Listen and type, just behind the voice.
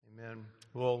Amen.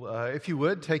 Well, if you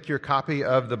would, take your copy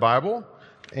of the Bible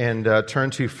and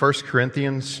turn to 1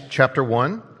 Corinthians chapter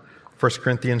 1. 1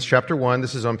 Corinthians chapter 1,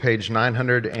 this is on page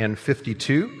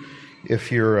 952, if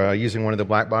you're using one of the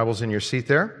black Bibles in your seat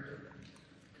there.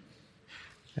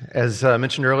 As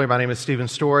mentioned earlier, my name is Stephen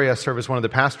Story. I serve as one of the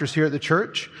pastors here at the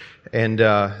church. And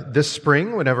this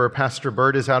spring, whenever Pastor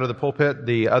Bird is out of the pulpit,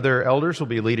 the other elders will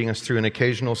be leading us through an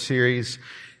occasional series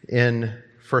in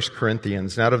 1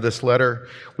 Corinthians. And out of this letter,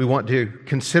 we want to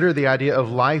consider the idea of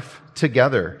life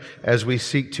together as we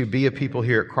seek to be a people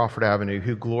here at Crawford Avenue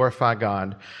who glorify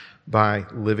God by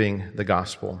living the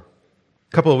gospel.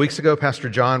 A couple of weeks ago, Pastor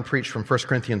John preached from 1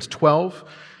 Corinthians 12.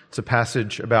 It's a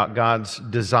passage about God's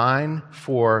design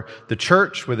for the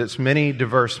church with its many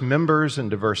diverse members and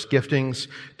diverse giftings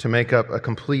to make up a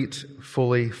complete,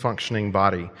 fully functioning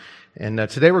body. And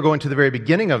today we're going to the very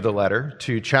beginning of the letter,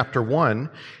 to chapter 1,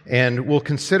 and we'll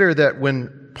consider that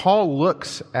when Paul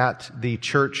looks at the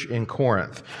church in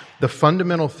Corinth, the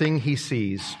fundamental thing he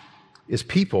sees is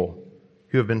people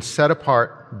who have been set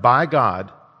apart by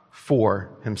God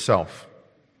for himself.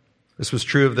 This was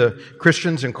true of the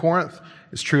Christians in Corinth.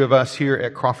 It's true of us here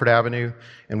at Crawford Avenue,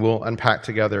 and we'll unpack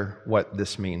together what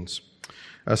this means.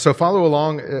 So follow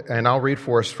along, and I'll read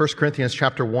for us 1 Corinthians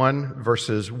chapter 1,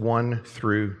 verses 1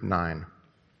 through 9.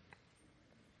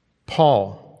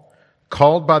 Paul,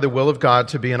 called by the will of God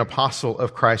to be an apostle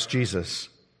of Christ Jesus,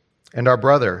 and our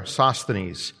brother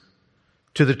Sosthenes,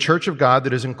 to the church of God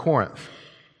that is in Corinth,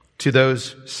 to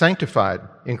those sanctified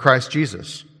in Christ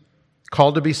Jesus,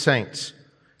 called to be saints,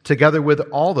 together with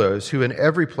all those who in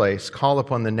every place call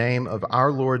upon the name of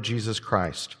our Lord Jesus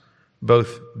Christ,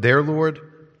 both their Lord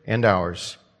and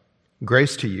ours.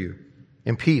 Grace to you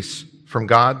and peace from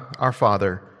God our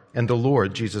Father and the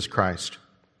Lord Jesus Christ.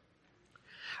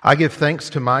 I give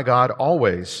thanks to my God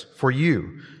always for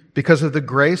you because of the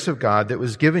grace of God that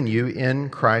was given you in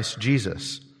Christ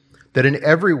Jesus, that in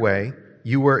every way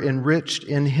you were enriched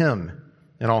in him,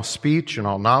 in all speech and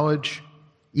all knowledge,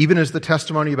 even as the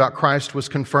testimony about Christ was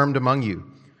confirmed among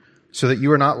you, so that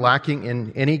you are not lacking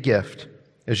in any gift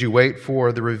as you wait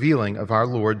for the revealing of our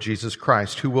Lord Jesus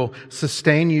Christ, who will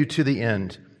sustain you to the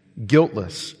end,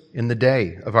 guiltless in the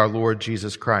day of our Lord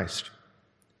Jesus Christ.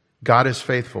 God is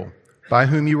faithful, by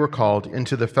whom you were called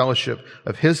into the fellowship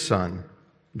of his Son,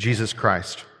 Jesus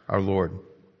Christ, our Lord.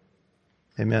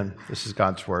 Amen. This is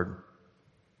God's word.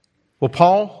 Well,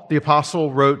 Paul, the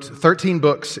apostle, wrote 13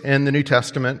 books in the New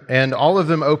Testament, and all of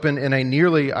them open in a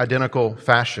nearly identical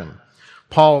fashion.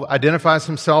 Paul identifies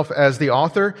himself as the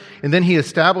author, and then he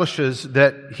establishes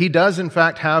that he does, in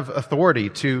fact, have authority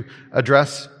to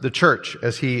address the church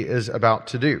as he is about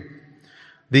to do.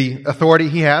 The authority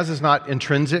he has is not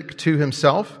intrinsic to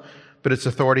himself, but it's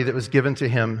authority that was given to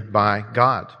him by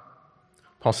God.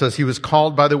 Paul says he was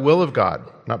called by the will of God,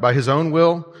 not by his own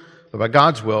will, but by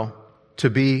God's will, to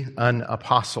be an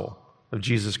apostle of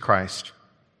Jesus Christ.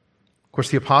 Of course,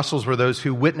 the apostles were those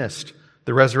who witnessed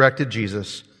the resurrected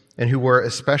Jesus and who were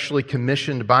especially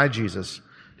commissioned by Jesus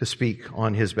to speak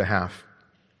on his behalf.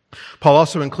 Paul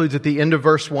also includes at the end of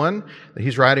verse 1 that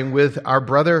he's writing with our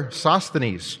brother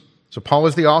Sosthenes. So Paul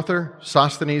is the author,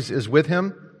 Sosthenes is with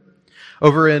him.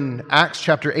 Over in Acts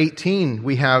chapter 18,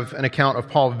 we have an account of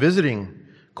Paul visiting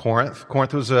Corinth.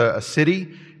 Corinth was a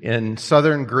city in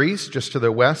southern Greece, just to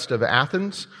the west of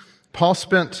Athens. Paul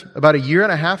spent about a year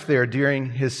and a half there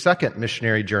during his second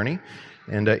missionary journey.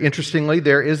 And interestingly,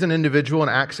 there is an individual in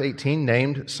Acts 18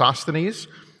 named Sosthenes.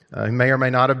 He may or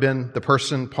may not have been the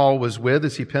person Paul was with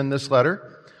as he penned this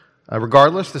letter.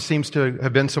 Regardless, this seems to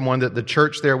have been someone that the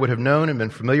church there would have known and been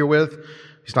familiar with.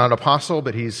 He's not an apostle,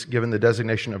 but he's given the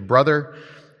designation of brother.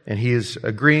 And he is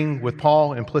agreeing with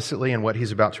Paul implicitly in what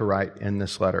he's about to write in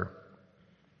this letter.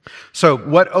 So,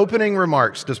 what opening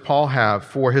remarks does Paul have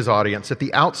for his audience at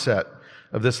the outset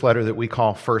of this letter that we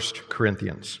call 1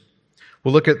 Corinthians?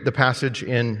 We'll look at the passage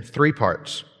in three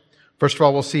parts. First of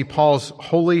all, we'll see Paul's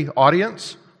holy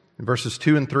audience in verses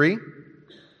 2 and 3.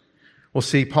 We'll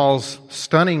see Paul's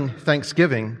stunning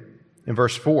thanksgiving in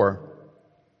verse 4.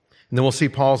 And then we'll see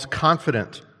Paul's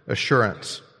confident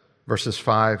assurance, verses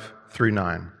 5 through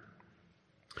 9.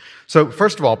 So,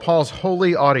 first of all, Paul's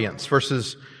holy audience,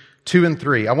 verses 2 and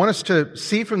 3. I want us to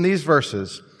see from these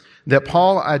verses that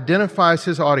Paul identifies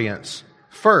his audience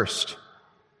first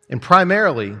and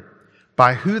primarily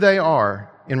by who they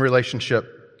are in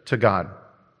relationship to God.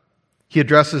 He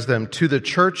addresses them to the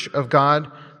church of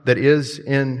God that is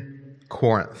in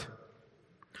Corinth.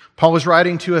 Paul is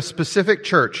writing to a specific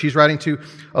church. He's writing to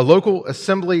a local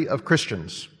assembly of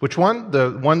Christians. Which one?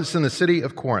 The one that's in the city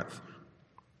of Corinth.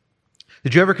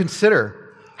 Did you ever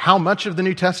consider how much of the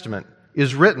New Testament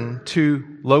is written to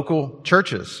local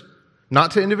churches? not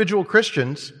to individual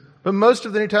Christians, but most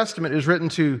of the New Testament is written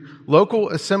to local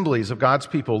assemblies of God's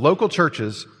people, local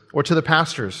churches, or to the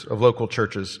pastors of local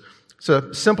churches. It's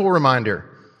a simple reminder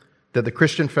that the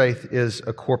Christian faith is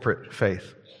a corporate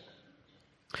faith.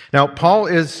 Now, Paul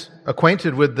is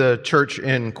acquainted with the church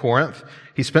in Corinth.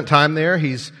 He spent time there.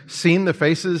 He's seen the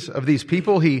faces of these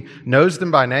people. He knows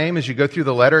them by name. As you go through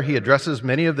the letter, he addresses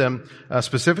many of them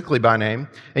specifically by name.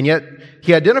 And yet,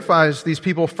 he identifies these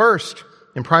people first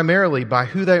and primarily by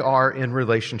who they are in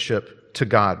relationship to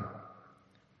God.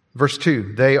 Verse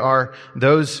 2, they are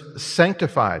those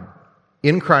sanctified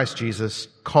in Christ Jesus,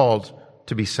 called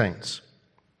to be saints.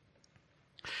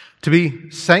 To be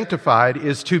sanctified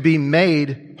is to be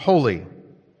made holy.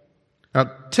 Now,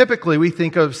 typically we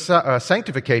think of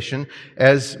sanctification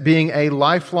as being a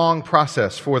lifelong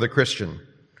process for the Christian.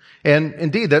 And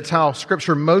indeed, that's how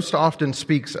Scripture most often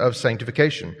speaks of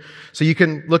sanctification. So you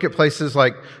can look at places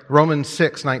like Romans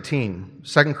 6:19,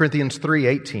 2 Corinthians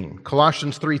 3:18,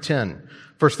 Colossians 3:10,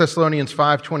 1 Thessalonians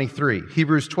 5:23,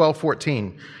 Hebrews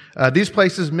 12:14. These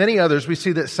places, many others, we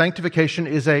see that sanctification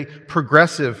is a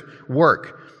progressive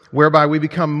work whereby we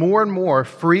become more and more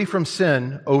free from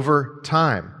sin over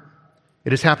time.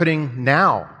 It is happening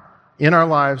now in our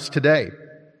lives today.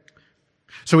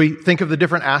 So we think of the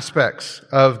different aspects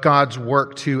of God's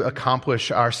work to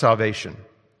accomplish our salvation.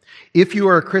 If you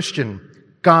are a Christian,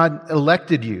 God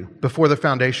elected you before the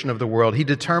foundation of the world. He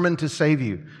determined to save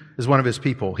you as one of His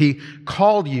people. He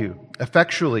called you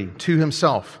effectually to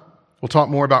Himself. We'll talk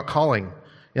more about calling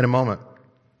in a moment.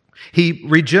 He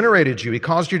regenerated you. He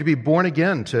caused you to be born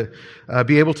again, to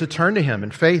be able to turn to Him in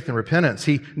faith and repentance.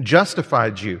 He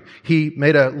justified you. He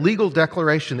made a legal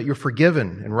declaration that you're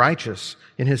forgiven and righteous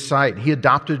in His sight. He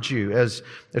adopted you as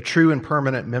a true and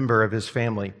permanent member of His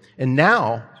family. And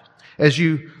now, as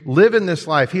you live in this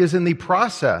life, He is in the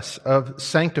process of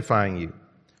sanctifying you,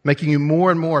 making you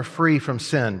more and more free from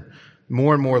sin,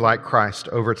 more and more like Christ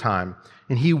over time.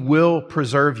 And He will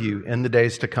preserve you in the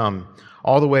days to come,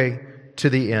 all the way to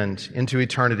the end, into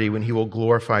eternity, when He will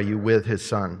glorify you with His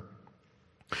Son.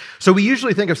 So we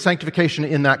usually think of sanctification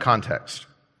in that context,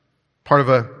 part of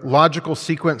a logical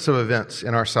sequence of events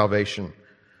in our salvation.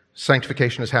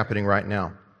 Sanctification is happening right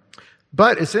now.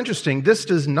 But it's interesting, this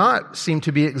does not seem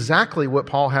to be exactly what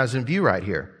Paul has in view right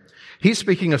here. He's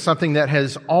speaking of something that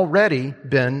has already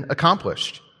been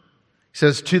accomplished. He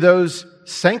says, to those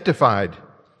sanctified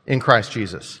in Christ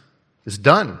Jesus. It's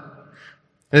done.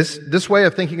 This way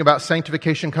of thinking about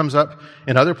sanctification comes up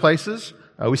in other places.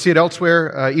 We see it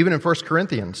elsewhere, even in 1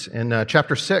 Corinthians. In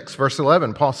chapter 6, verse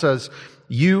 11, Paul says,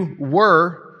 you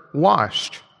were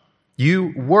washed.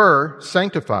 You were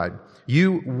sanctified.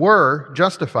 You were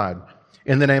justified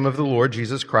in the name of the Lord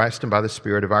Jesus Christ and by the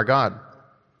Spirit of our God.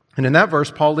 And in that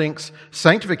verse, Paul links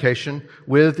sanctification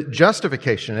with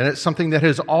justification, and it's something that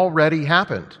has already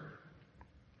happened.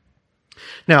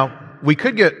 Now, we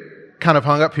could get kind of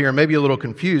hung up here and maybe a little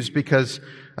confused, because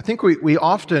I think we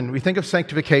often think of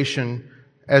sanctification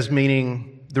as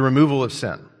meaning the removal of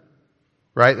sin,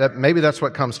 right? Maybe that's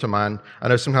what comes to mind. I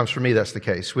know sometimes for me that's the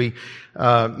case.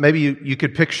 Maybe you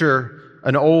could picture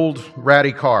an old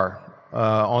ratty car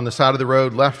on the side of the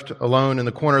road, left alone in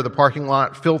the corner of the parking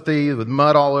lot, filthy, with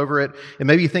mud all over it. And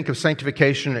maybe you think of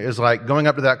sanctification as like going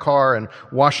up to that car and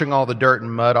washing all the dirt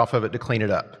and mud off of it to clean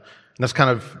it up. And that's kind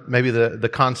of maybe the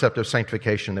concept of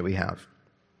sanctification that we have.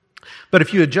 But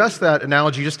if you adjust that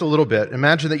analogy just a little bit,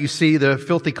 imagine that you see the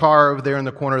filthy car over there in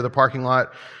the corner of the parking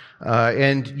lot,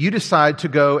 and you decide to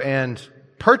go and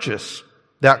purchase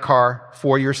that car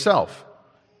for yourself.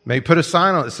 Maybe put a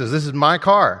sign on it that says, this is my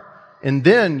car. And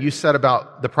then you set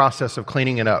about the process of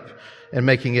cleaning it up and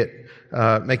making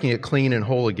it clean and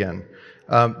whole again.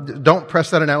 Don't press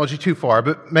that analogy too far,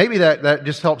 but maybe that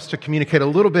just helps to communicate a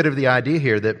little bit of the idea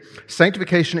here that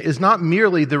sanctification is not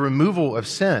merely the removal of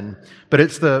sin, but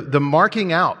it's the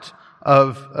marking out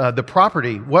of the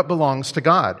property, what belongs to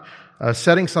God,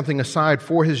 setting something aside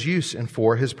for His use and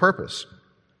for His purpose.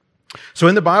 So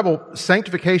in the Bible,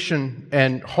 sanctification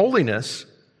and holiness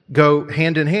go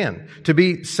hand in hand. To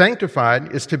be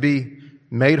sanctified is to be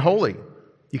made holy.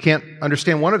 You can't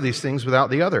understand one of these things without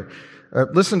the other.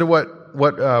 Listen to what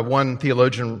one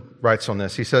theologian writes on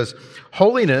this. He says,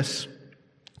 holiness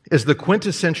is the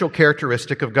quintessential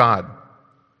characteristic of God.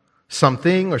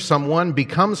 Something or someone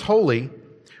becomes holy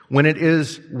when it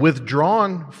is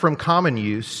withdrawn from common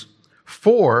use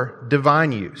for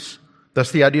divine use.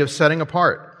 That's the idea of setting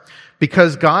apart.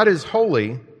 Because God is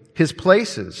holy, His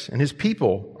places and His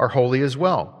people are holy as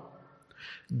well.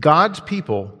 God's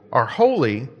people are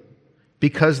holy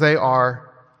because they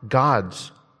are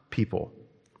God's people.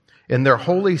 And their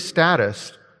holy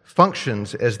status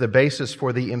functions as the basis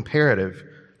for the imperative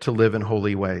to live in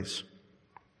holy ways.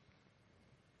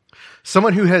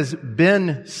 Someone who has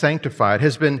been sanctified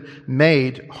has been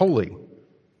made holy.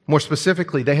 More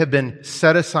specifically, they have been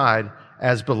set aside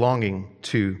as belonging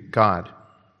to God.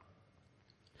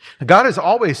 God has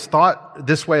always thought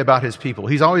this way about His people.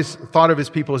 He's always thought of His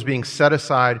people as being set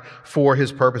aside for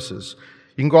His purposes.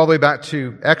 You can go all the way back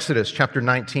to Exodus chapter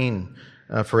 19,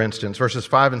 for instance, verses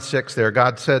 5 and 6 there.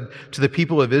 God said to the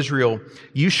people of Israel,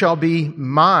 "You shall be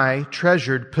my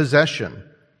treasured possession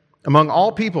among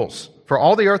all peoples, for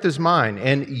all the earth is mine,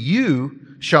 and you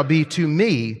shall be to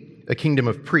me a kingdom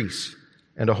of priests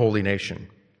and a holy nation."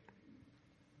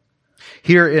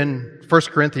 Here in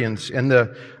 1 Corinthians, in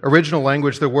the original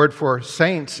language, the word for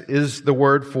saints is the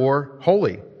word for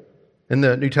holy. In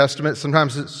the New Testament,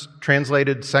 sometimes it's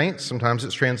translated saints, sometimes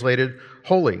it's translated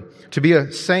holy. To be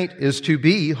a saint is to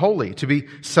be holy, to be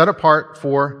set apart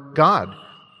for God.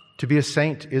 To be a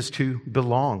saint is to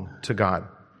belong to God.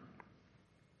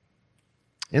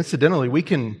 Incidentally, we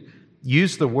can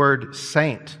use the word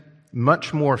saint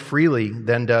much more freely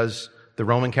than does the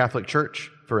Roman Catholic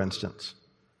Church, for instance.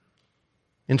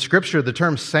 In Scripture, the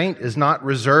term saint is not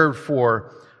reserved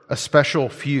for a special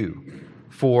few,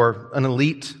 for an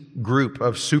elite group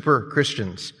of super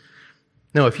Christians.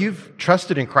 No, if you've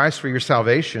trusted in Christ for your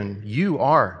salvation, you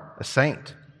are a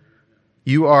saint.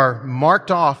 You are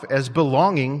marked off as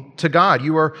belonging to God.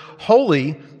 You are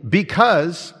holy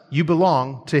because you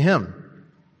belong to Him.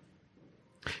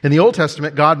 In the Old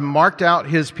Testament, God marked out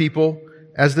His people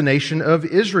as the nation of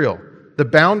Israel. The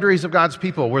boundaries of God's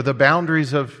people were the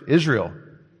boundaries of Israel.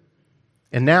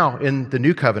 And now, in the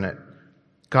New Covenant,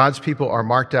 God's people are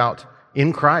marked out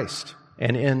in Christ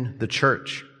and in the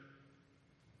church.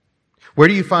 Where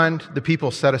do you find the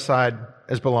people set aside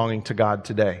as belonging to God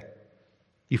today?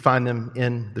 You find them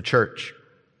in the church.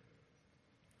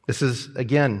 This is,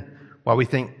 again, why we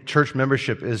think church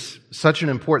membership is such an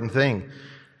important thing.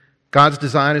 God's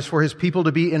design is for His people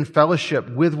to be in fellowship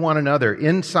with one another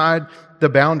inside the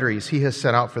boundaries He has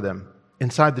set out for them,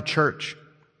 inside the church.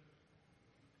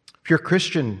 If you're a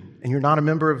Christian and you're not a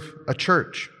member of a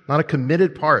church, not a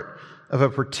committed part of a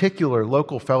particular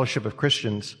local fellowship of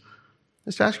Christians,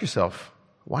 just ask yourself,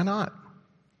 why not?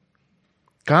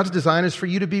 God's design is for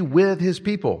you to be with His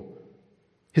people.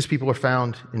 His people are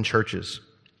found in churches.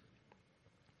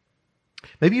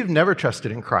 Maybe you've never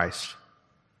trusted in Christ.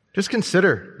 Just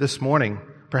consider this morning,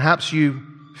 perhaps you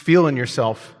feel in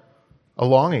yourself a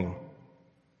longing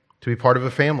to be part of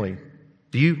a family.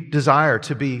 Do you desire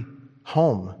to be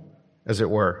home, as it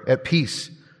were, at peace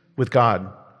with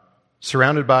God,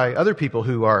 surrounded by other people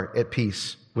who are at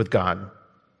peace with God?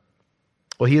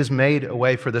 Well, He has made a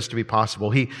way for this to be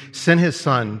possible. He sent His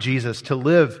Son, Jesus, to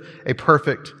live a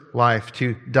perfect life,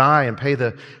 to die and pay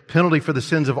the penalty for the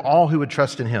sins of all who would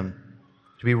trust in Him,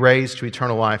 to be raised to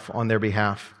eternal life on their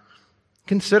behalf.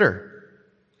 Consider,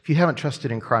 if you haven't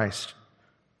trusted in Christ,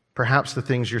 perhaps the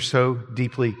things you're so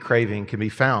deeply craving can be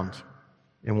found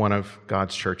in one of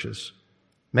God's churches.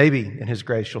 Maybe in His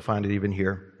grace you'll find it even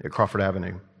here at Crawford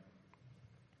Avenue.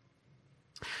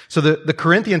 So the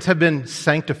Corinthians have been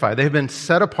sanctified. They have been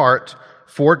set apart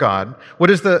for God. What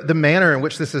is the manner in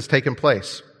which this has taken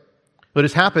place? What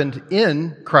has happened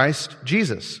in Christ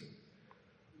Jesus.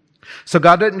 So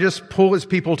God didn't just pull His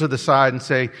people to the side and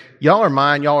say, y'all are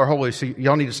mine, y'all are holy, so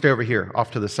y'all need to stay over here,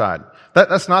 off to the side.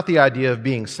 That's not the idea of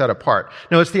being set apart.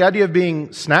 No, it's the idea of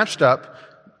being snatched up,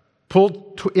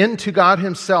 pulled into God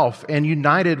Himself, and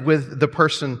united with the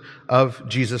person of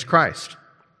Jesus Christ.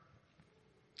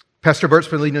 Pastor Bert's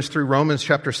been leading us through Romans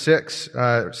chapter 6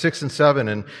 and 7,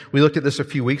 and we looked at this a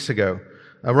few weeks ago.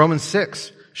 Romans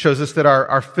 6 shows us that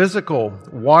our physical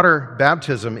water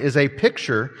baptism is a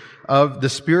picture of the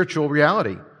spiritual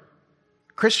reality.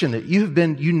 Christian, that you have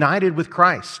been united with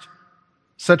Christ,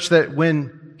 such that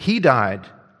when He died,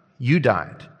 you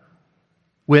died.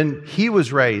 When He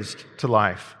was raised to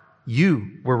life,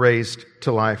 you were raised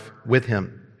to life with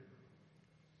Him.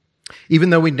 Even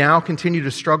though we now continue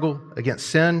to struggle against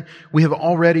sin, we have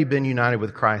already been united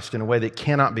with Christ in a way that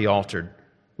cannot be altered.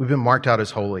 We've been marked out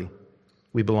as holy.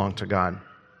 We belong to God.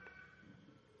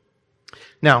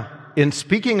 Now, in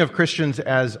speaking of Christians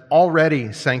as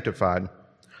already sanctified,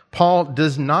 Paul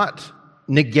does not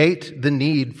negate the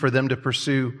need for them to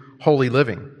pursue holy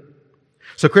living.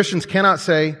 So Christians cannot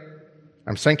say,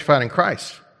 I'm sanctified in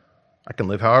Christ. I can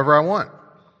live however I want.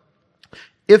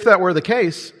 If that were the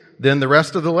case, then the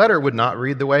rest of the letter would not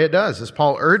read the way it does, as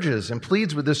Paul urges and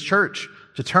pleads with this church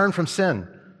to turn from sin,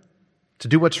 to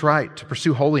do what's right, to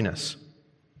pursue holiness.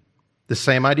 The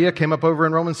same idea came up over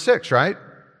in Romans 6, right?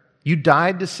 You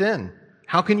died to sin.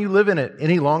 How can you live in it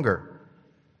any longer?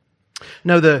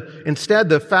 No, instead,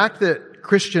 the fact that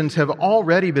Christians have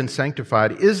already been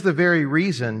sanctified is the very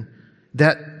reason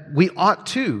that we ought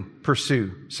to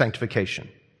pursue sanctification.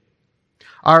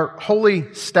 Our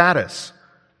holy status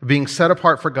of being set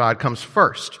apart for God comes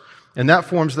first, and that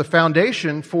forms the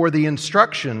foundation for the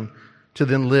instruction to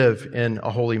then live in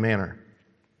a holy manner.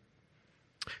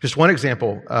 Just one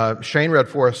example, Shane read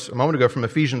for us a moment ago from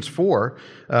Ephesians 4,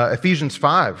 Ephesians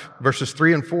 5, verses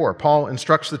 3 and 4. Paul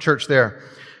instructs the church there,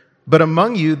 "But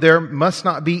among you there must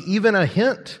not be even a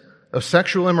hint of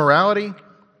sexual immorality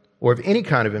or of any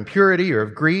kind of impurity or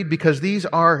of greed, because these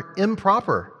are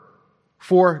improper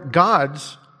for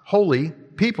God's holy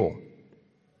people.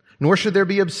 Nor should there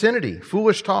be obscenity,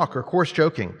 foolish talk, or coarse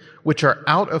joking, which are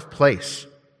out of place,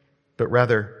 but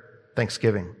rather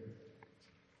thanksgiving."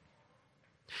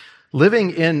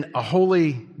 Living in a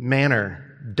holy manner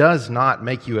does not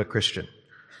make you a Christian.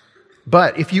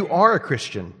 But if you are a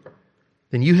Christian,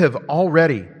 then you have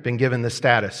already been given the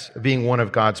status of being one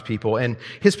of God's people, and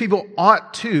His people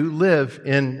ought to live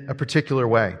in a particular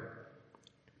way.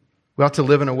 We ought to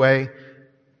live in a way,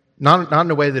 not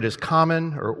in a way that is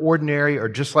common or ordinary or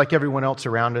just like everyone else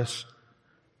around us.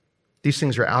 These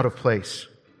things are out of place.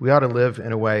 We ought to live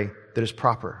in a way that is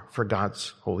proper for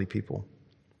God's holy people.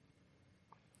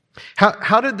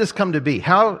 How did this come to be?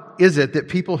 How is it that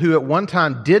people who at one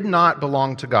time did not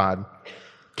belong to God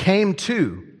came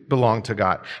to belong to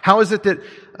God? How is it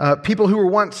that people who were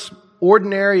once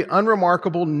ordinary,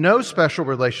 unremarkable, no special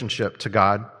relationship to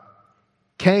God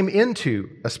came into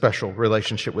a special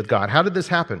relationship with God? How did this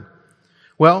happen?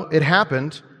 Well, it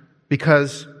happened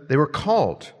because they were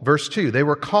called. Verse 2, they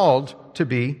were called to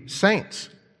be saints.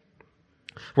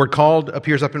 The word called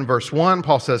appears up in verse 1.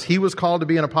 Paul says he was called to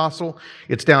be an apostle.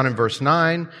 It's down in verse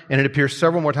 9, and it appears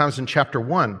several more times in chapter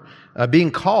 1.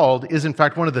 Being called is, in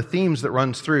fact, one of the themes that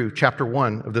runs through chapter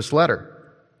 1 of this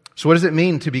letter. So what does it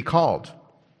mean to be called?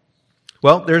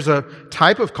 Well, there's a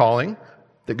type of calling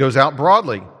that goes out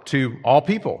broadly to all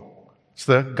people. It's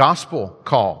the gospel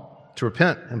call to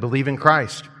repent and believe in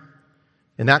Christ.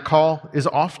 And that call is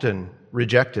often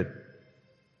rejected.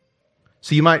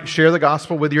 So you might share the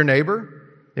gospel with your neighbor.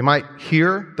 They might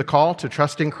hear the call to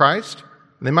trust in Christ,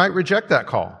 and they might reject that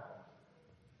call.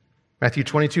 Matthew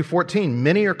 22:14,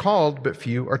 many are called, but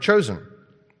few are chosen.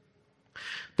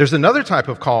 There's another type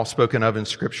of call spoken of in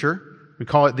Scripture. We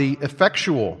call it the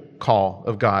effectual call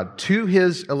of God to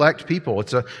His elect people.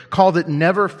 It's a call that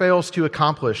never fails to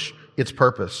accomplish its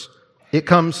purpose. It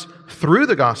comes through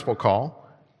the gospel call.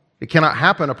 It cannot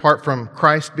happen apart from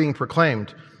Christ being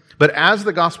proclaimed. But as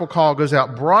the gospel call goes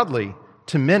out broadly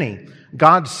to many,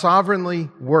 God sovereignly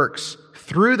works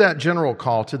through that general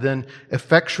call to then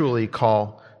effectually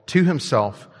call to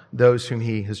Himself those whom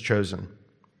He has chosen.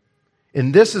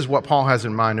 And this is what Paul has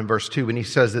in mind in verse 2 when he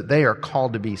says that they are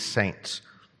called to be saints.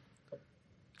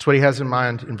 It's what he has in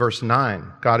mind in verse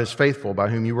 9. God is faithful, by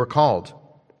whom you were called.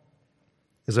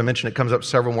 As I mentioned, it comes up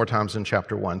several more times in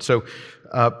chapter 1. So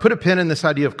put a pin in this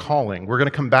idea of calling. We're going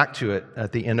to come back to it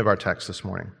at the end of our text this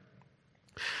morning.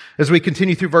 As we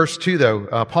continue through verse 2,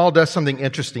 though, Paul does something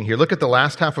interesting here. Look at the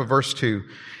last half of verse 2.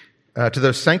 To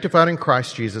those sanctified in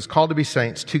Christ Jesus, called to be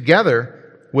saints,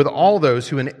 together with all those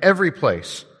who in every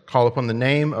place call upon the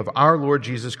name of our Lord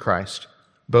Jesus Christ,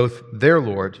 both their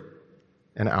Lord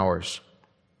and ours.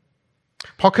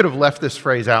 Paul could have left this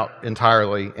phrase out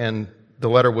entirely, and the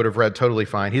letter would have read totally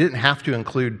fine. He didn't have to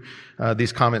include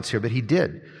these comments here, but he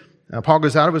did. Paul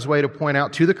goes out of his way to point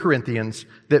out to the Corinthians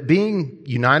that being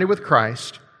united with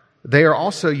Christ, they are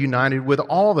also united with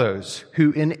all those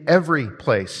who in every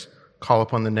place call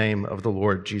upon the name of the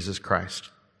Lord Jesus Christ.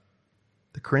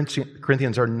 The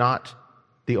Corinthians are not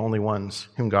the only ones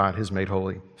whom God has made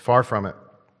holy. Far from it.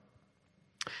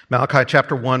 Malachi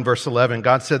chapter 1, verse 11,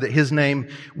 God said that His name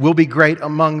will be great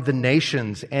among the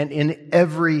nations, and in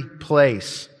every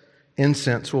place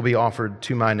incense will be offered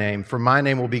to my name, for my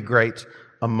name will be great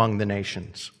among the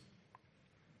nations.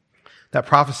 That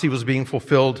prophecy was being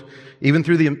fulfilled even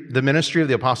through the ministry of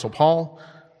the Apostle Paul.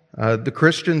 The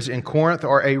Christians in Corinth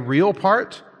are a real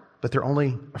part, but they're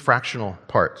only a fractional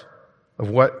part of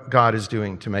what God is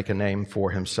doing to make a name for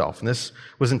Himself. And this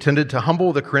was intended to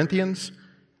humble the Corinthians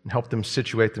and help them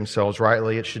situate themselves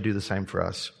rightly. It should do the same for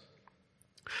us.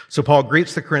 So Paul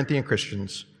greets the Corinthian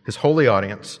Christians, his holy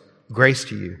audience, grace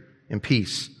to you and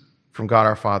peace from God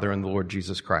our Father and the Lord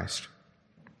Jesus Christ.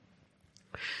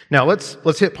 Now,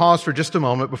 let's hit pause for just a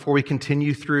moment before we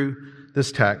continue through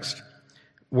this text.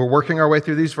 We're working our way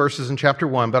through these verses in chapter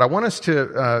 1, but I want us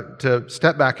to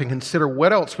step back and consider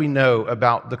what else we know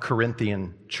about the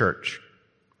Corinthian church.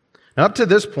 Now, up to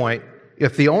this point,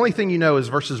 if the only thing you know is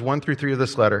verses 1 through 3 of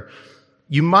this letter,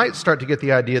 you might start to get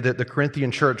the idea that the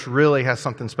Corinthian church really has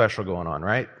something special going on,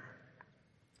 right?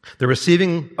 They're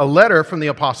receiving a letter from the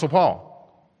Apostle Paul.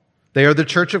 They are the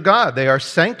church of God. They are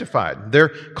sanctified. They're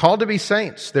called to be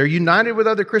saints. They're united with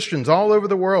other Christians all over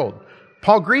the world.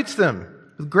 Paul greets them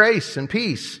with grace and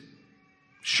peace.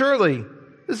 Surely,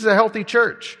 this is a healthy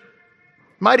church.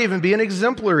 Might even be an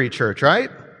exemplary church, right?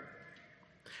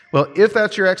 Well, if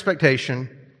that's your expectation,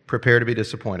 prepare to be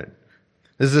disappointed.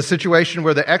 This is a situation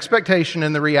where the expectation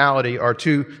and the reality are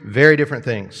two very different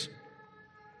things.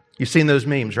 You've seen those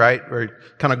memes, right? Where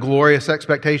kind of glorious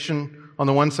expectation on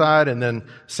the one side, and then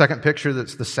second picture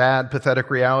that's the sad,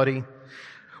 pathetic reality.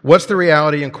 What's the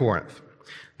reality in Corinth?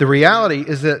 The reality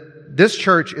is that this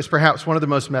church is perhaps one of the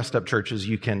most messed up churches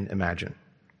you can imagine.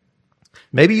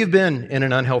 Maybe you've been in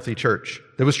an unhealthy church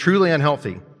that was truly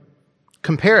unhealthy.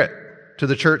 Compare it to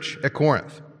the church at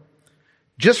Corinth.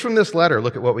 Just from this letter,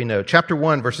 look at what we know. Chapter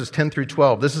 1, verses 10 through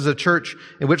 12. This is a church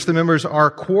in which the members are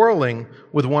quarreling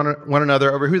with one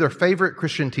another over who their favorite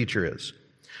Christian teacher is.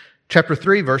 Chapter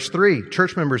 3, verse 3,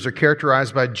 church members are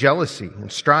characterized by jealousy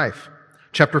and strife.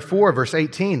 Chapter 4, verse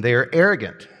 18, they are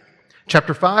arrogant.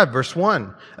 Chapter 5, verse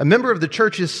 1, a member of the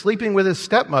church is sleeping with his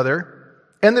stepmother,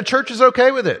 and the church is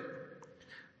okay with it.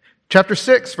 Chapter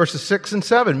 6, verses 6 and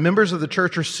 7, members of the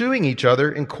church are suing each other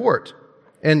in court.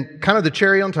 And kind of the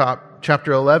cherry on top,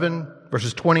 chapter 11,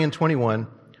 verses 20 and 21,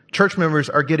 church members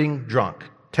are getting drunk,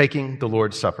 taking the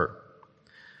Lord's Supper.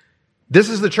 This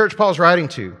is the church Paul's writing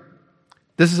to.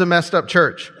 This is a messed up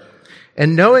church.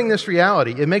 And knowing this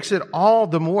reality, it makes it all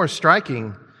the more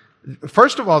striking.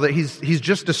 First of all, that he's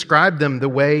just described them the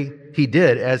way he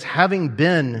did, as having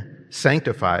been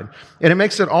sanctified. And it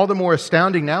makes it all the more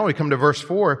astounding now we come to verse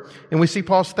 4, and we see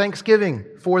Paul's thanksgiving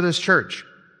for this church.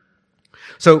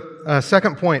 So,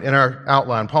 second point in our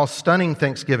outline, Paul's stunning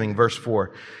thanksgiving, verse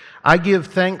 4. I give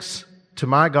thanks to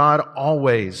my God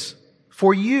always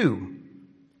for you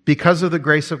because of the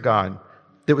grace of God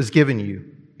that was given you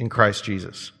in Christ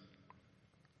Jesus.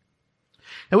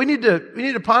 Now we need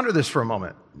to ponder this for a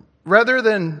moment. Rather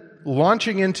than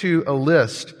launching into a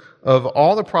list of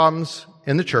all the problems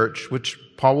in the church, which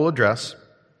Paul will address,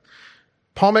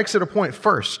 Paul makes it a point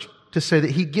first to say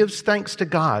that he gives thanks to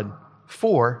God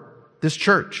for this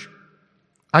church.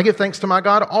 I give thanks to my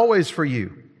God always for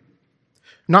you.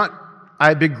 Not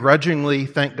I begrudgingly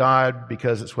thank God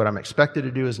because it's what I'm expected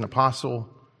to do as an apostle.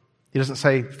 He doesn't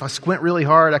say, if I squint really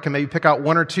hard, I can maybe pick out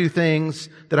one or two things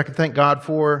that I can thank God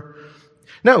for.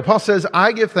 No, Paul says,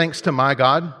 I give thanks to my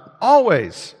God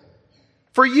always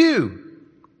for you.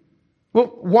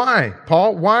 Well, why,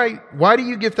 Paul? Why do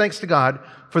you give thanks to God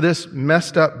for this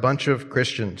messed up bunch of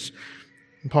Christians?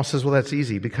 And Paul says, well, that's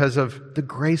easy, because of the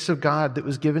grace of God that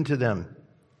was given to them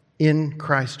in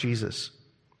Christ Jesus.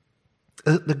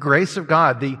 The grace of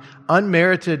God, the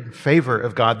unmerited favor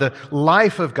of God, the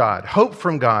life of God, hope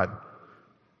from God.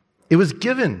 It was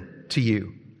given to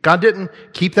you. God didn't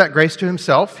keep that grace to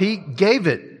himself. He gave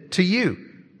it to you.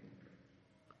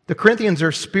 The Corinthians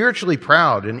are spiritually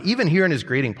proud, and even here in his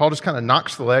greeting, Paul just kind of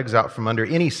knocks the legs out from under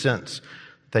any sense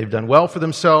they've done well for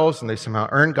themselves and they somehow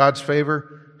earned God's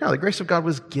favor. No, the grace of God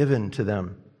was given to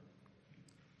them.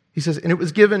 He says, and it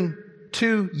was given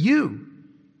to you,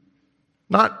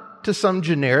 not to some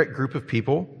generic group of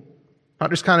people, not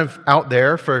just kind of out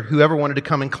there for whoever wanted to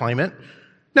come and claim it.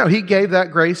 No, he gave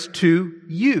that grace to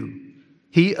you.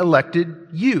 He elected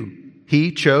you.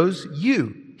 He chose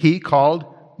you. He called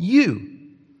you.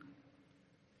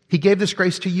 He gave this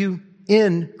grace to you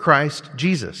in Christ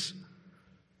Jesus.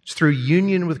 It's through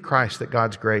union with Christ that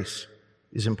God's grace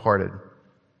is imparted.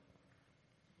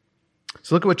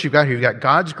 So look at what you've got here. You've got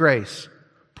God's grace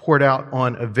poured out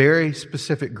on a very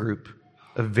specific group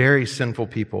of very sinful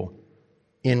people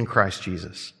in Christ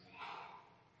Jesus.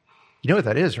 You know what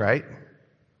that is, right?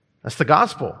 That's the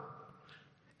gospel.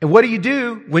 And what do you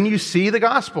do when you see the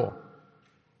gospel?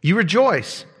 You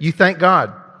rejoice. You thank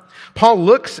God. Paul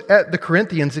looks at the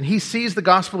Corinthians and he sees the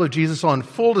gospel of Jesus on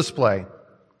full display.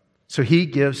 So he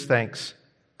gives thanks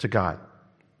to God.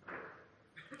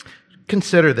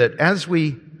 Consider that as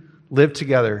we live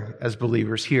together as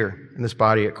believers here in this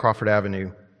body at Crawford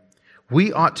Avenue,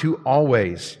 we ought to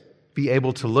always be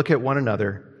able to look at one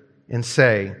another and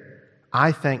say,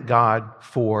 I thank God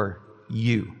for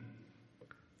you,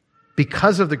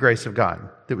 because of the grace of God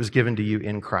that was given to you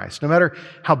in Christ. No matter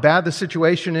how bad the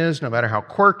situation is, no matter how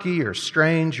quirky or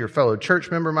strange your fellow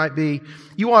church member might be,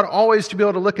 you ought always to be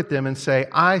able to look at them and say,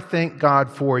 I thank God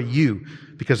for you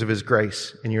because of his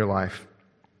grace in your life.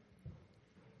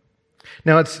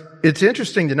 Now, it's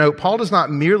interesting to note, Paul does not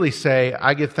merely say,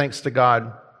 I give thanks to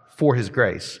God for his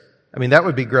grace. I mean, that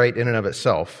would be great in and of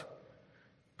itself.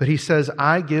 But he says,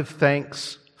 I give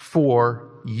thanks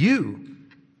for you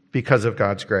because of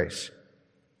God's grace.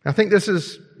 I think this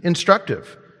is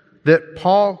instructive, that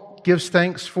Paul gives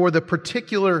thanks for the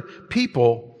particular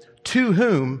people to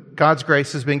whom God's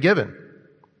grace has been given.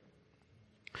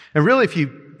 And really, if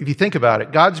you think about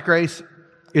it, God's grace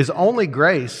is only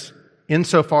grace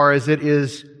insofar as it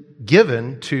is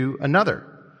given to another.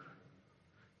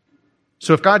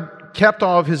 So if God kept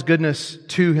all of his goodness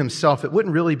to himself, it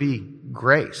wouldn't really be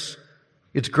grace.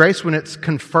 It's grace when it's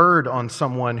conferred on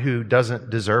someone who doesn't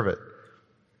deserve it.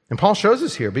 And Paul shows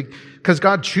us here, because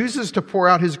God chooses to pour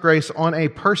out his grace on a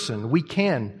person, we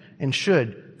can and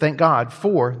should thank God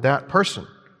for that person,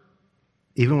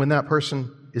 even when that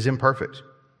person is imperfect.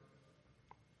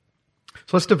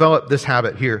 So let's develop this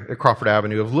habit here at Crawford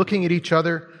Avenue of looking at each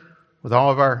other with all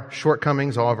of our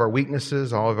shortcomings, all of our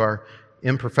weaknesses, all of our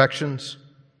imperfections,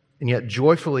 and yet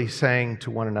joyfully saying to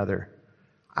one another,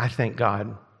 I thank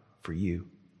God for you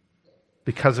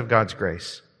because of God's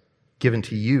grace given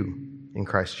to you in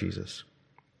Christ Jesus.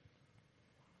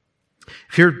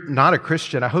 If you're not a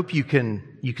Christian, I hope you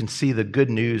can see the good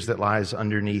news that lies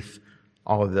underneath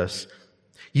all of this.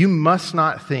 You must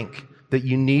not think that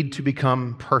you need to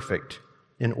become perfect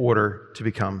in order to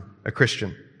become a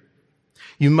Christian.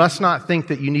 You must not think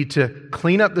that you need to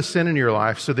clean up the sin in your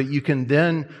life so that you can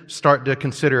then start to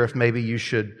consider if maybe you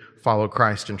should follow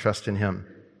Christ and trust in him.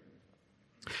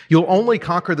 You'll only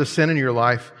conquer the sin in your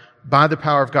life by the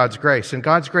power of God's grace. And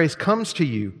God's grace comes to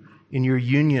you in your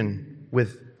union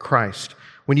with Christ.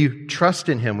 When you trust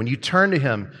in him, when you turn to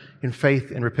him in faith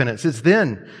and repentance, it's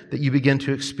then that you begin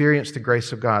to experience the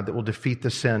grace of God that will defeat the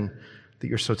sin that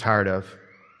you're so tired of.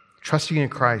 Trusting in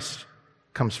Christ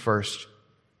comes first.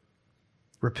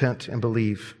 Repent and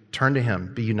believe. Turn to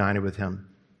him. Be united with him.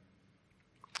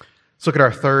 Let's look at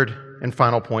our third and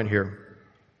final point here.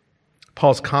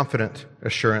 Paul's confident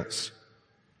assurance.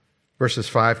 Verses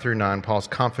 5 through 9, Paul's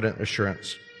confident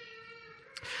assurance.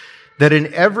 That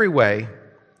in every way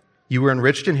you were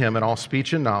enriched in him in all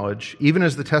speech and knowledge, even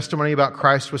as the testimony about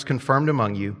Christ was confirmed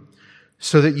among you,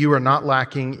 so that you are not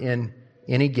lacking in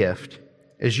any gift,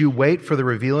 as you wait for the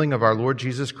revealing of our Lord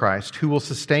Jesus Christ, who will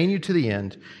sustain you to the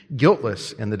end,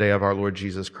 guiltless in the day of our Lord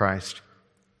Jesus Christ.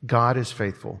 God is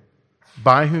faithful,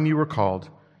 by whom you were called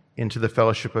into the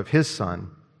fellowship of his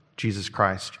Son, Jesus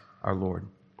Christ, our Lord.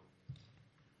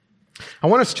 I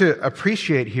want us to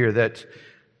appreciate here that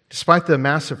despite the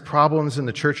massive problems in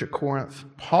the church at Corinth,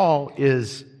 Paul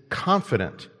is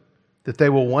confident that they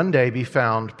will one day be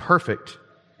found perfect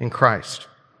in Christ.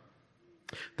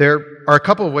 There are a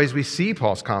couple of ways we see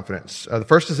Paul's confidence. The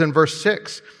first is in verse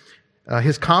 6,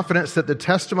 his confidence that the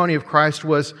testimony of Christ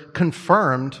was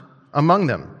confirmed among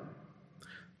them.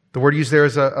 The word used there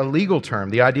is a legal term.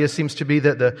 The idea seems to be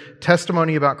that the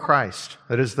testimony about Christ,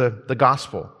 that is the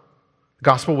gospel, the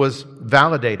gospel was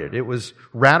validated, it was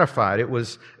ratified, it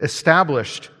was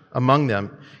established among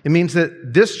them. It means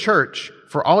that this church,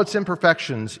 for all its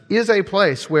imperfections, is a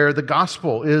place where the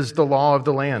gospel is the law of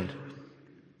the land.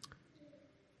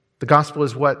 The gospel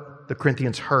is what the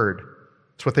Corinthians heard.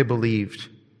 It's what they believed.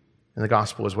 And the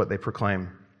gospel is what they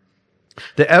proclaim.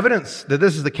 The evidence that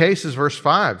this is the case is verse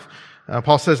 5.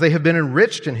 Paul says they have been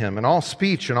enriched in him in all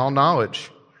speech and all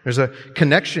knowledge. There's a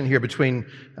connection here between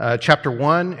chapter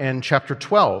 1 and chapter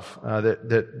 12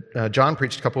 that John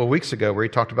preached a couple of weeks ago where he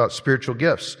talked about spiritual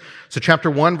gifts. So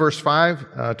chapter 1 verse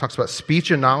 5 talks about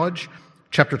speech and knowledge.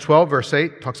 Chapter 12 verse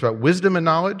 8 talks about wisdom and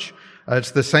knowledge.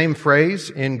 It's the same phrase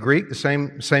in Greek.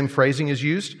 The same phrasing is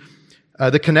used.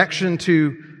 The connection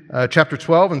to chapter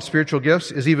 12 and spiritual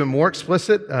gifts is even more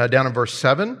explicit down in verse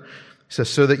 7. It says,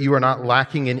 so that you are not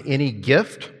lacking in any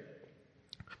gift.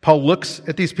 Paul looks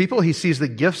at these people. He sees the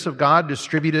gifts of God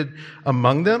distributed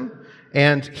among them,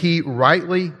 and he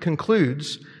rightly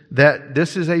concludes that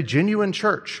this is a genuine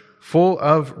church full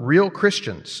of real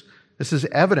Christians. This is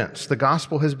evidence the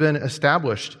gospel has been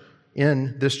established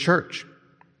in this church.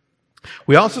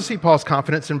 We also see Paul's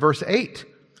confidence in verse 8.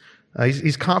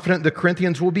 He's confident the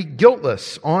Corinthians will be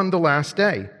guiltless on the last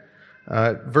day.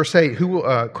 Verse 8,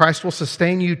 Christ will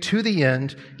sustain you to the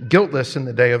end, guiltless in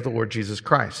the day of the Lord Jesus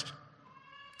Christ.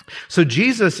 So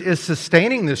Jesus is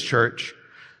sustaining this church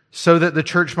so that the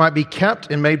church might be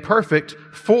kept and made perfect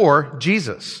for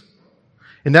Jesus.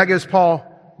 And that gives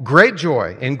Paul great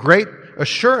joy and great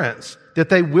assurance that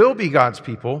they will be God's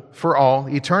people for all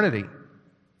eternity.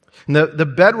 And the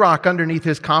bedrock underneath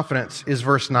his confidence is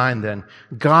verse 9 then.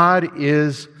 God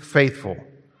is faithful,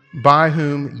 by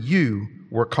whom you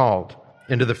were called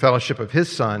into the fellowship of his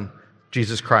Son,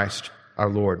 Jesus Christ, our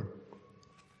Lord.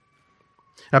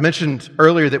 I mentioned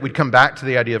earlier that we'd come back to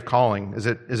the idea of calling as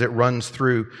it runs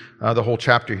through the whole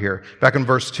chapter here. Back in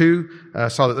verse 2,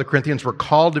 saw that the Corinthians were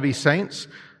called to be saints.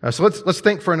 So let's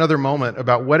think for another moment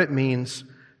about what it means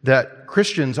that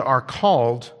Christians are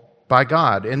called by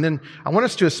God. And then I want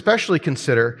us to especially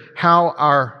consider how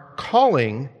our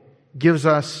calling gives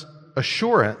us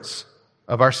assurance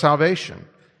of our salvation,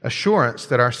 assurance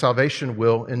that our salvation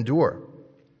will endure.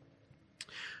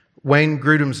 Wayne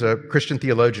Grudem's a Christian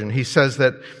theologian. He says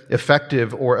that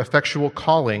effective or effectual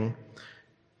calling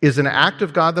is an act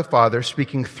of God the Father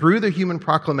speaking through the human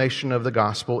proclamation of the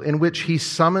gospel in which he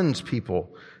summons people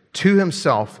to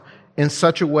himself in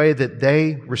such a way that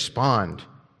they respond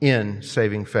in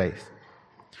saving faith.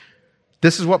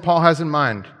 This is what Paul has in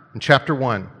mind in chapter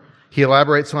 1. He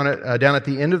elaborates on it down at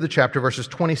the end of the chapter, verses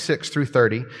 26 through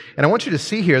 30. And I want you to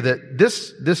see here that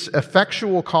this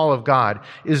effectual call of God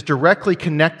is directly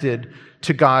connected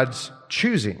to God's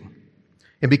choosing.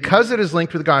 And because it is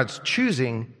linked with God's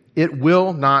choosing, it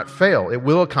will not fail. It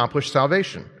will accomplish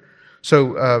salvation.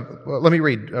 So let me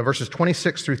read verses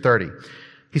 26 through 30.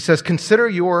 He says, "Consider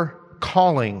your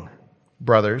calling,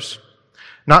 brothers.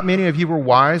 Not many of you were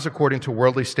wise according to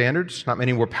worldly standards. Not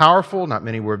many were powerful. Not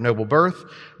many were of noble birth.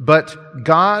 But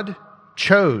God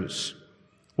chose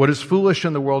what is foolish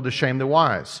in the world to shame the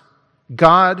wise.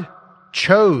 God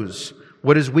chose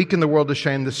what is weak in the world to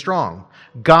shame the strong.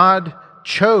 God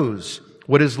chose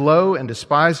what is low and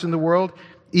despised in the world,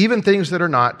 even things that are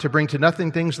not, to bring to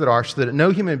nothing things that are, so that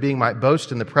no human being might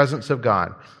boast in the presence of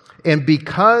God. And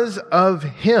because of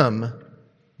him,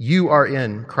 you are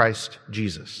in Christ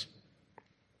Jesus."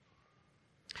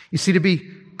 You see, to be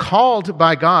called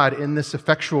by God in this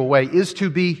effectual way is to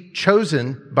be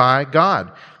chosen by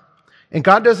God. And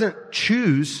God doesn't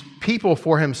choose people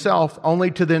for himself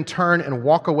only to then turn and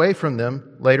walk away from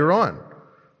them later on.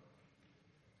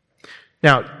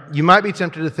 Now, you might be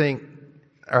tempted to think,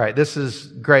 all right, this is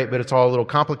great, but it's all a little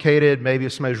complicated. Maybe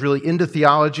if somebody's really into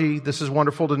theology, this is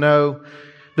wonderful to know.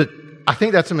 But I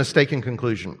think that's a mistaken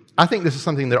conclusion. I think this is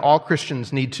something that all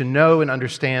Christians need to know and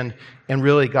understand, and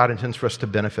really God intends for us to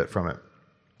benefit from it.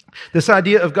 This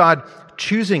idea of God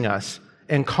choosing us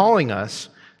and calling us,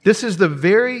 this is the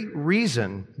very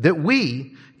reason that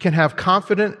we can have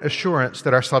confident assurance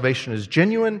that our salvation is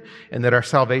genuine and that our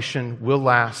salvation will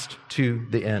last to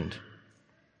the end.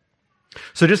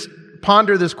 So just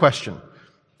ponder this question.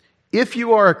 If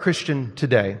you are a Christian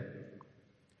today,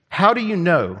 how do you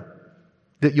know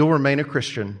that you'll remain a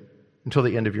Christian until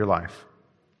the end of your life?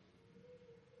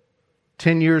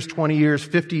 10 years, 20 years,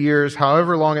 50 years,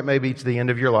 however long it may be to the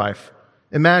end of your life.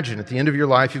 Imagine at the end of your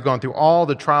life, you've gone through all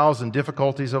the trials and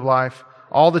difficulties of life,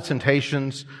 all the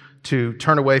temptations to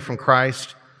turn away from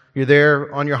Christ. You're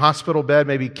there on your hospital bed,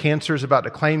 maybe cancer's about to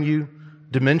claim you,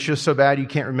 dementia so bad you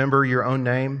can't remember your own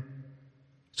name.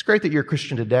 It's great that you're a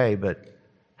Christian today, but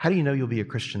how do you know you'll be a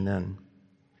Christian then?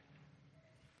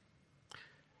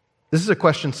 This is a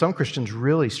question some Christians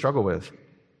really struggle with.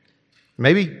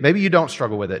 Maybe you don't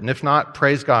struggle with it, and if not,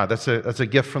 praise God. That's a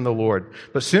gift from the Lord.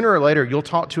 But sooner or later, you'll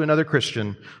talk to another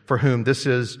Christian for whom this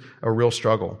is a real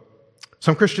struggle.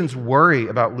 Some Christians worry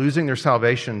about losing their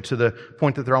salvation to the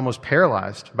point that they're almost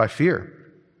paralyzed by fear.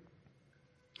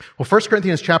 Well, 1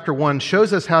 Corinthians chapter 1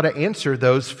 shows us how to answer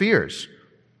those fears.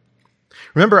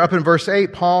 Remember, up in verse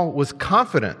 8, Paul was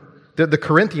confident that the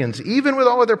Corinthians, even with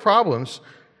all of their problems,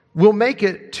 will make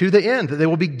it to the end, that they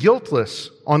will be guiltless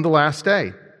on the last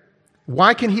day.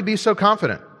 Why can he be so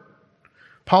confident?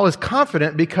 Paul is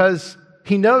confident because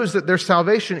he knows that their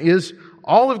salvation is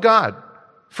all of God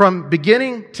from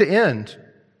beginning to end,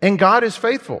 and God is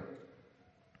faithful.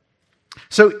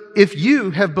 So if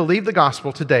you have believed the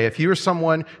gospel today, if you are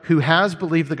someone who has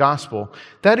believed the gospel,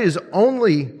 that is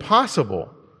only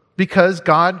possible because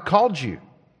God called you.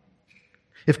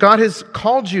 If God has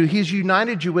called you, He's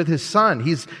united you with His Son.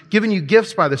 He's given you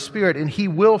gifts by the Spirit, and He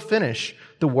will finish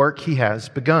the work He has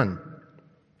begun.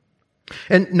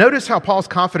 And notice how Paul's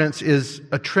confidence is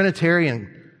a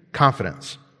Trinitarian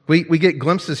confidence. We get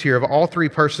glimpses here of all three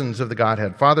persons of the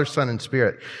Godhead, Father, Son, and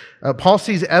Spirit. Paul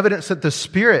sees evidence that the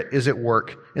Spirit is at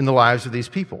work in the lives of these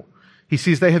people. He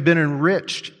sees they have been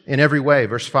enriched in every way,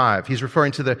 verse 5. He's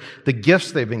referring to the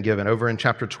gifts they've been given over in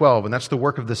chapter 12, and that's the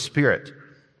work of the Spirit.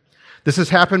 This has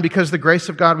happened because the grace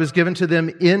of God was given to them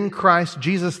in Christ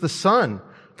Jesus the Son,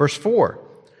 verse 4.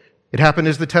 It happened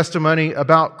as the testimony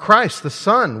about Christ, the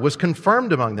Son, was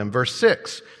confirmed among them, verse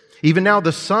 6. Even now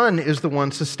the Son is the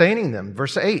one sustaining them,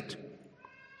 verse 8.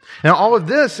 Now all of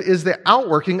this is the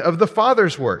outworking of the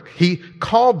Father's work. He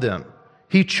called them.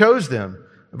 He chose them,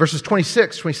 verses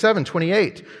 26, 27,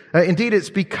 28. Indeed, it's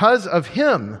because of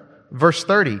Him, verse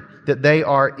 30, that they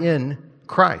are in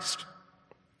Christ.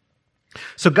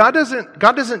 So God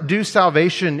doesn't do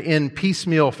salvation in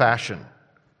piecemeal fashion.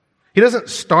 He doesn't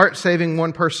start saving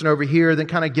one person over here, then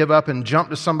kind of give up and jump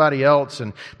to somebody else,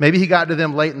 and maybe he got to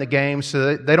them late in the game so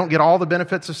that they don't get all the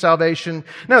benefits of salvation.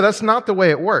 No, that's not the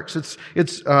way it works.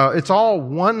 It's all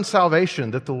one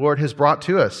salvation that the Lord has brought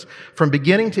to us from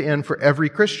beginning to end for every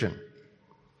Christian.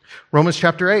 Romans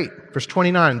chapter 8, verse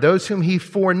 29, those whom he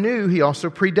foreknew, he also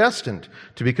predestined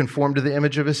to be conformed to the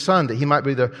image of his Son, that he might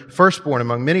be the firstborn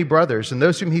among many brothers. And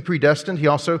those whom he predestined, he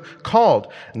also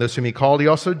called. And those whom he called, he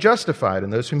also justified.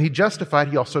 And those whom he justified,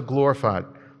 he also glorified.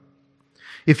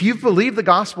 If you've believed the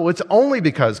gospel, it's only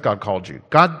because God called you.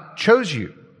 God chose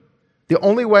you. The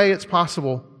only way it's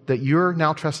possible that you're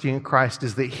now trusting in Christ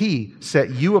is that he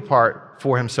set you apart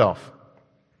for himself.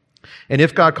 And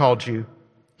if God called you,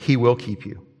 he will keep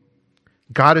you.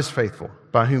 God is faithful,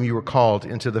 by whom you were called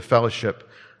into the fellowship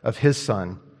of his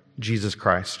Son, Jesus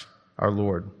Christ, our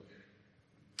Lord.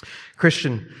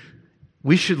 Christian,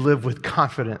 we should live with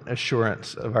confident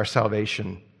assurance of our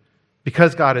salvation.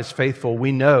 Because God is faithful,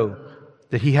 we know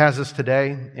that he has us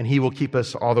today and he will keep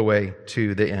us all the way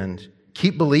to the end.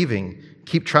 Keep believing,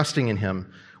 keep trusting in him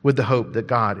with the hope that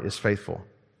God is faithful.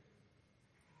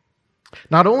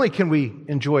 Not only can we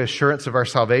enjoy assurance of our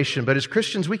salvation, but as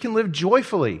Christians, we can live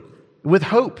joyfully with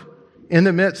hope in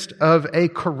the midst of a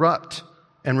corrupt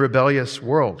and rebellious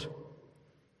world.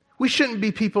 We shouldn't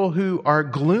be people who are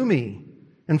gloomy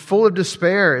and full of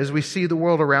despair as we see the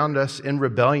world around us in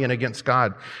rebellion against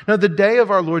God. Now, the day of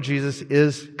our Lord Jesus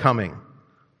is coming.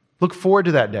 Look forward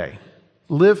to that day.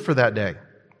 Live for that day.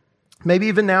 Maybe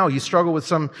even now you struggle with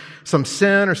some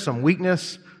sin or some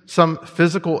weakness, some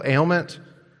physical ailment.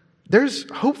 There's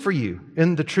hope for you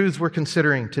in the truths we're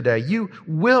considering today. You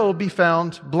will be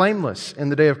found blameless in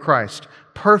the day of Christ,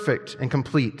 perfect and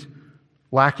complete,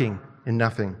 lacking in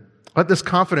nothing. Let this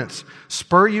confidence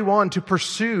spur you on to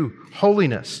pursue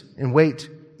holiness and wait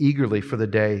eagerly for the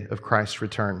day of Christ's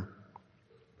return.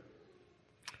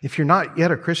 If you're not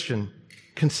yet a Christian,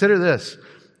 consider this.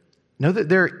 Know that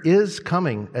there is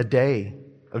coming a day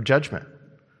of judgment.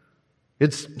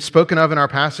 It's spoken of in our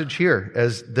passage here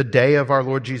as the day of our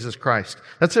Lord Jesus Christ.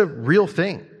 That's a real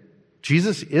thing.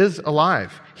 Jesus is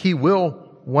alive. He will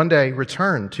one day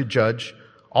return to judge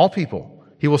all people.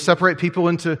 He will separate people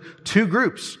into two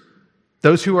groups,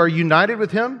 those who are united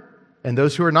with him and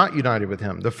those who are not united with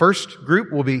him. The first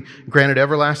group will be granted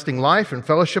everlasting life and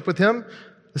fellowship with him.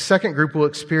 The second group will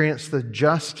experience the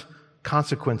just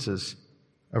consequences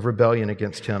of rebellion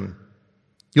against him.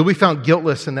 You'll be found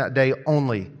guiltless in that day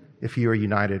only if you are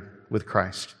united with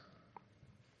Christ.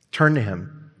 Turn to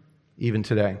him even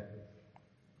today.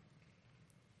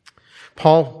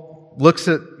 Paul looks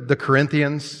at the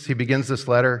Corinthians. He begins this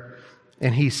letter,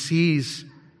 and he sees,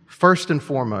 first and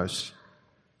foremost,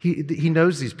 he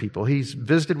knows these people. He's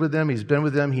visited with them. He's been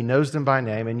with them. He knows them by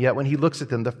name. And yet when he looks at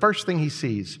them, the first thing he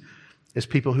sees is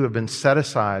people who have been set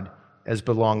aside as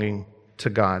belonging to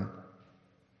God.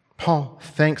 Paul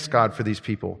thanks God for these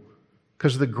people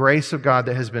because of the grace of God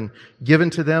that has been given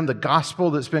to them, the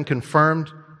gospel that's been confirmed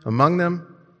among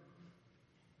them.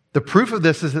 The proof of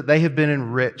this is that they have been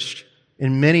enriched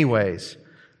in many ways.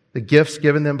 The gifts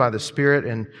given them by the Spirit,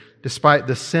 and despite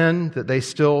the sin that they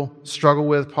still struggle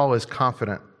with, Paul is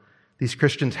confident these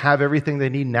Christians have everything they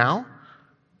need now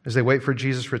as they wait for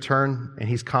Jesus' return, and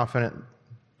he's confident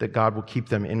that God will keep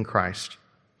them in Christ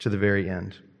to the very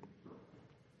end.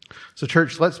 So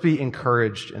church, let's be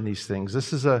encouraged in these things.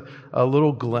 This is a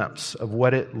little glimpse of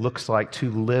what it looks like to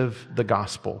live the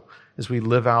gospel as we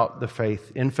live out the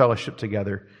faith in fellowship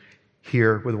together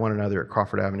here with one another at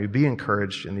Crawford Avenue. Be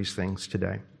encouraged in these things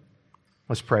today.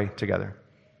 Let's pray together.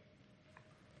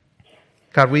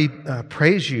 God, we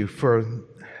praise you for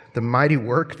the mighty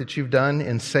work that you've done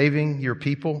in saving your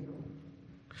people.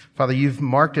 Father, you've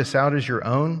marked us out as your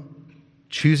own,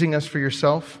 choosing us for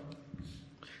yourself.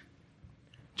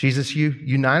 Jesus, you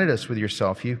united us with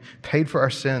yourself. You paid for our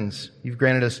sins. You've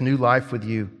granted us new life with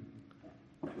you.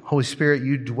 Holy Spirit,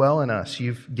 you dwell in us.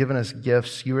 You've given us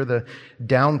gifts. You are the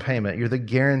down payment. You're the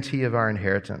guarantee of our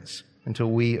inheritance until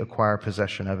we acquire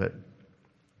possession of it.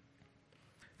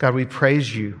 God, we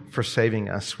praise you for saving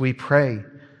us. We pray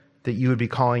that you would be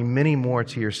calling many more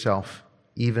to yourself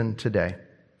even today.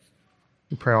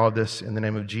 We pray all of this in the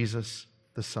name of Jesus,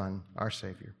 the Son, our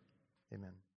Savior. Amen.